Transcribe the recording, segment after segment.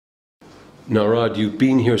Narad, you've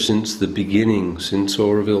been here since the beginning, since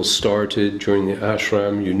Auroville started, during the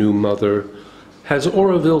ashram, you knew Mother. Has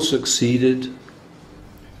Auroville succeeded?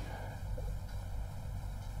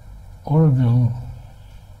 Auroville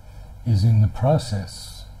is in the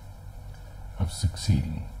process of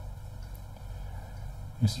succeeding.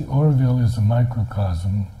 You see, Auroville is a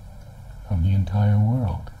microcosm of the entire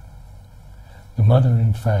world. The Mother,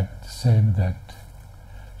 in fact, said that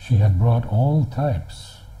she had brought all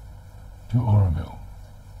types to Auroville,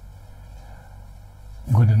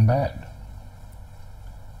 good and bad,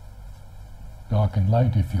 dark and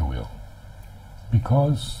light, if you will,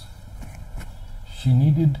 because she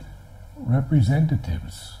needed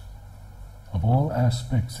representatives of all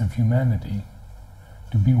aspects of humanity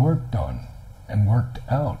to be worked on and worked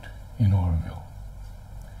out in Auroville.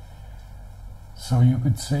 So you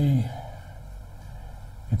could say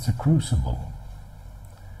it's a crucible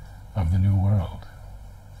of the new world.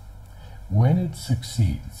 When it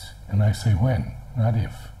succeeds, and I say when, not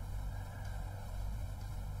if,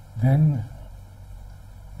 then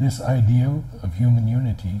this ideal of human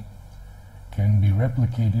unity can be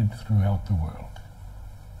replicated throughout the world.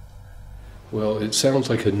 Well, it sounds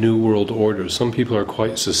like a new world order. Some people are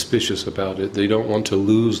quite suspicious about it. They don't want to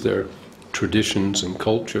lose their traditions and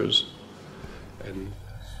cultures. And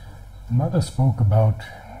Mother spoke about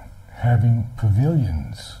having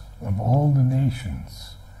pavilions of all the nations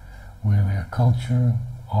where their culture,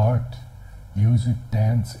 art, music,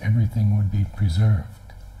 dance, everything would be preserved.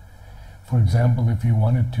 For example, if you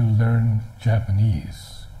wanted to learn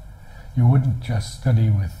Japanese, you wouldn't just study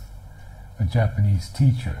with a Japanese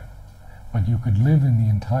teacher, but you could live in the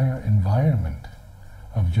entire environment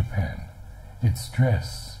of Japan, its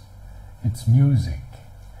dress, its music,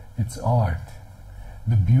 its art,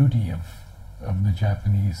 the beauty of the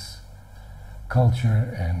Japanese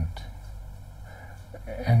culture and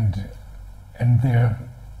their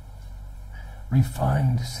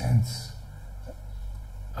refined sense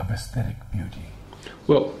of aesthetic beauty.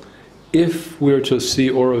 well, if we're to see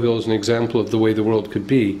Auroville as an example of the way the world could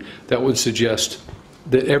be, that would suggest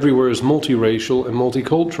that everywhere is multiracial and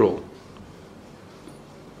multicultural,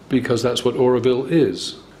 because that's what Auroville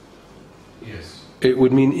is. Yes. It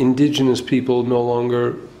would mean indigenous people no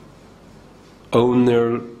longer own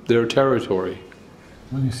their territory.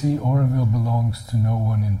 Well, you see, Auroville belongs to no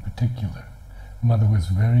one in particular. Mother was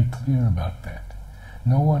very clear about that.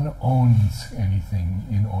 No one owns anything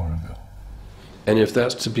in Auroville. And if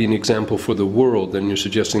that's to be an example for the world, then you're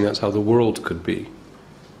suggesting that's how the world could be.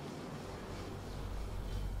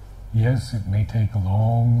 Yes, it may take a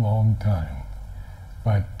long, long time,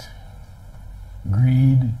 but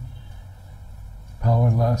greed, power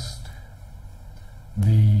lust,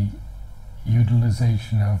 the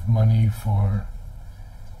utilization of money for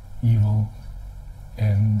evil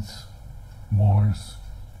ends, wars,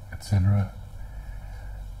 etc.,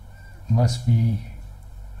 must be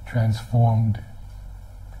transformed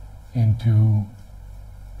into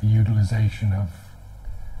the utilization of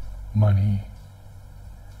money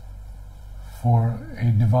for a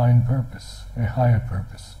divine purpose, a higher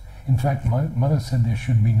purpose. In fact, Mother said there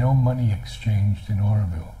should be no money exchanged in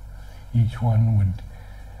Auroville. Each one would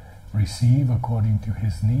receive according to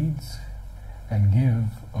his needs and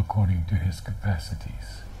give according to his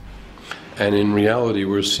capacities. And in reality,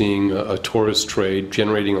 we're seeing a tourist trade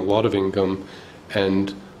generating a lot of income,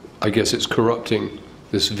 and I guess it's corrupting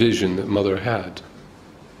this vision that Mother had.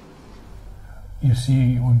 You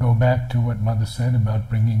see, we go back to what Mother said about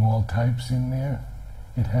bringing all types in there.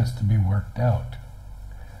 It has to be worked out.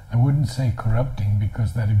 I wouldn't say corrupting,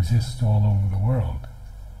 because that exists all over the world,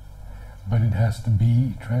 but it has to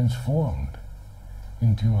be transformed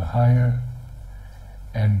into a higher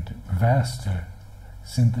and vaster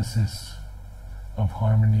synthesis of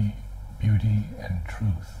harmony, beauty, and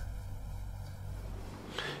truth.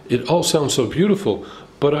 It all sounds so beautiful,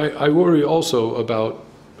 but I worry also about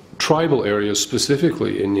tribal areas,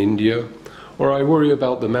 specifically in India, or I worry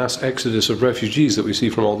about the mass exodus of refugees that we see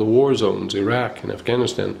from all the war zones, Iraq and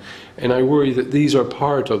Afghanistan, and I worry that these are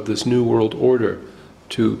part of this new world order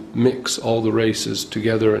to mix all the races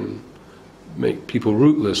together and make people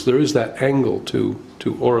rootless. There is that angle to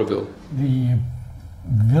Auroville. The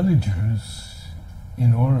villagers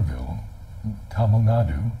in Auroville, Tamil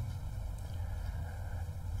Nadu,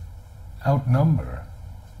 outnumber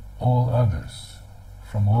all others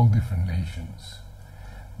from all different nations.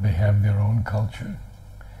 They have their own culture,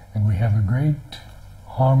 and we have a great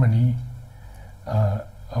harmony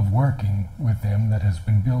of working with them that has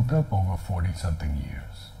been built up over 40-something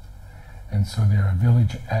years. And so there are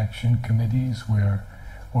village action committees where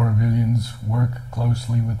Aurovillians work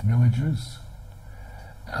closely with villagers.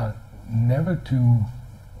 never to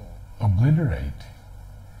obliterate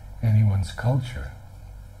anyone's culture,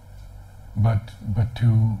 but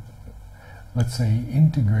to, let's say,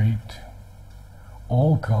 integrate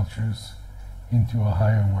all cultures into a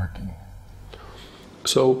higher working.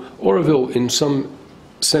 So Auroville, in some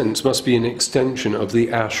sense, must be an extension of the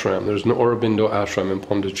ashram. There's an Aurobindo ashram in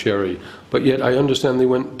Pondicherry, but yet I understand they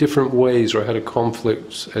went different ways or had a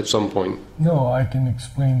conflict at some point. No, I can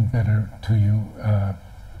explain better to you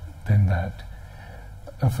than that.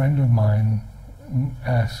 A friend of mine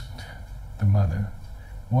asked the mother,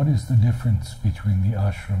 what is the difference between the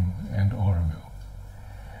ashram and Auroville?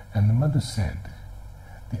 And the mother said,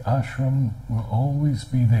 the ashram will always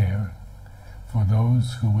be there for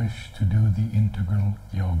those who wish to do the integral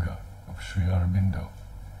yoga of Sri Aurobindo.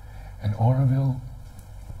 And Auroville,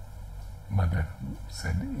 mother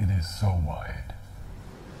said, it is so wide.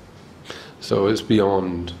 So it's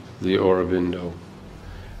beyond the Aurobindo.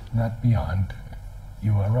 Not beyond.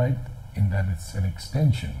 You are right in that it's an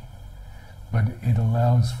extension, but it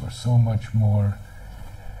allows for so much more,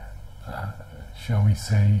 shall we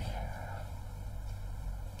say,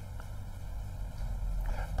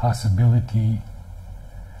 possibility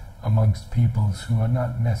amongst peoples who are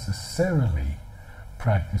not necessarily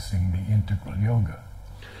practicing the integral yoga.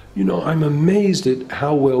 You know, I'm amazed at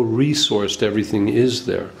how well resourced everything is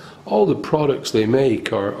there. All the products they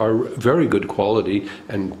make are very good quality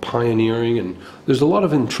and pioneering, and there's a lot of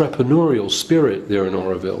entrepreneurial spirit there in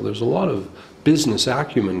Auroville. There's a lot of business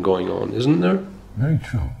acumen going on, isn't there? Very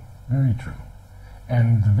true, very true.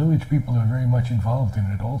 And the village people are very much involved in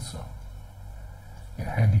it also.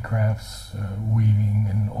 Handicrafts, weaving,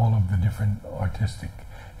 and all of the different artistic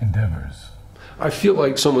endeavors. I feel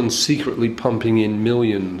like someone's secretly pumping in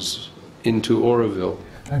millions into Auroville.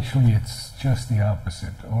 Actually, it's just the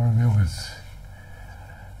opposite. Auroville is...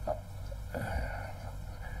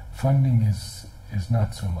 funding is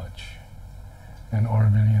not so much. And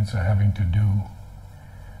Aurovillians are having to do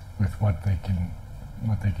with what they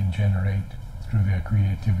can generate through their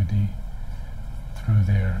creativity, through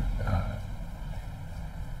their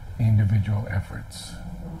individual efforts.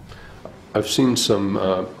 I've seen some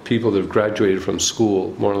people that have graduated from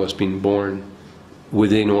school, more or less being born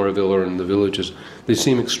within Auroville or in the villages. They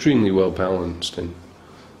seem extremely well balanced and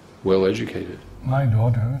well educated. My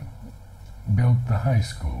daughter built the high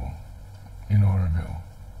school in Auroville,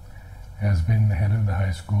 has been the head of the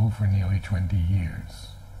high school for nearly 20 years.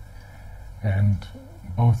 And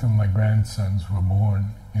both of my grandsons were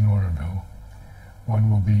born in Auroville. One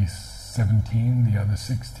will be 17, the other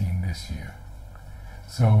 16 this year.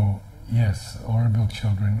 So, yes, Auroville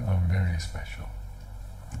children are very special.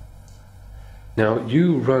 Now,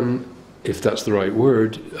 you run, if that's the right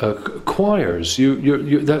word, choirs.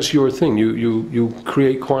 That's your thing. You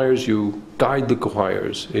create choirs, you guide the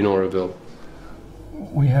choirs in Auroville.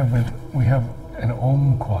 We have an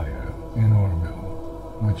Om choir in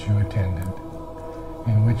Auroville, which you attended,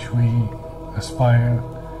 in which we aspire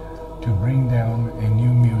to bring down a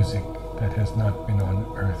new music that has not been on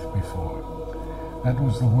earth before. That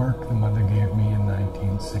was the work the mother gave me in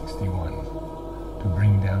 1961, to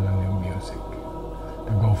bring down a new music,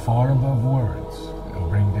 to go far above words and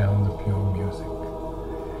bring down the pure music.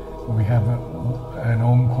 We have an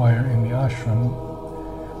Om choir in the ashram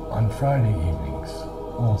on Friday evenings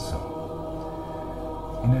also.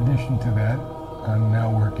 In addition to that, I'm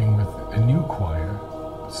now working with a new choir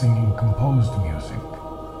singing composed music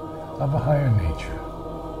of a higher nature.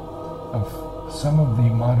 Of some of the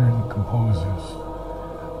modern composers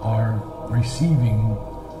are receiving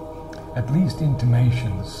at least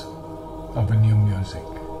intimations of a new music,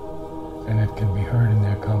 and it can be heard in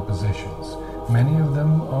their compositions. Many of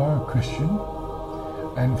them are Christian,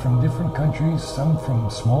 and from different countries, some from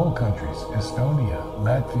small countries, Estonia,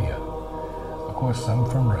 Latvia, of course some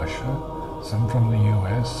from Russia, some from the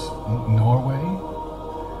US, Norway.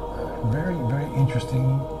 Very, very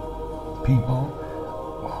interesting people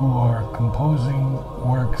who are composing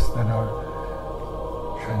works that are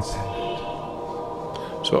transcendent.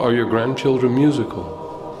 So are your grandchildren musical?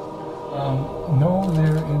 No,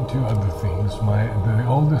 they're into other things. The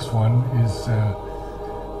oldest one is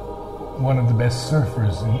one of the best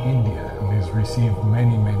surfers in India, and has received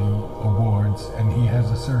many, many awards, and he has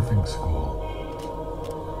a surfing school.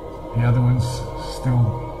 The other one's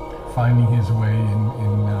still finding his way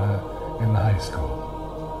in the high school.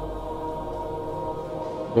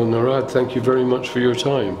 Well, Narad, thank you very much for your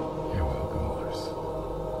time.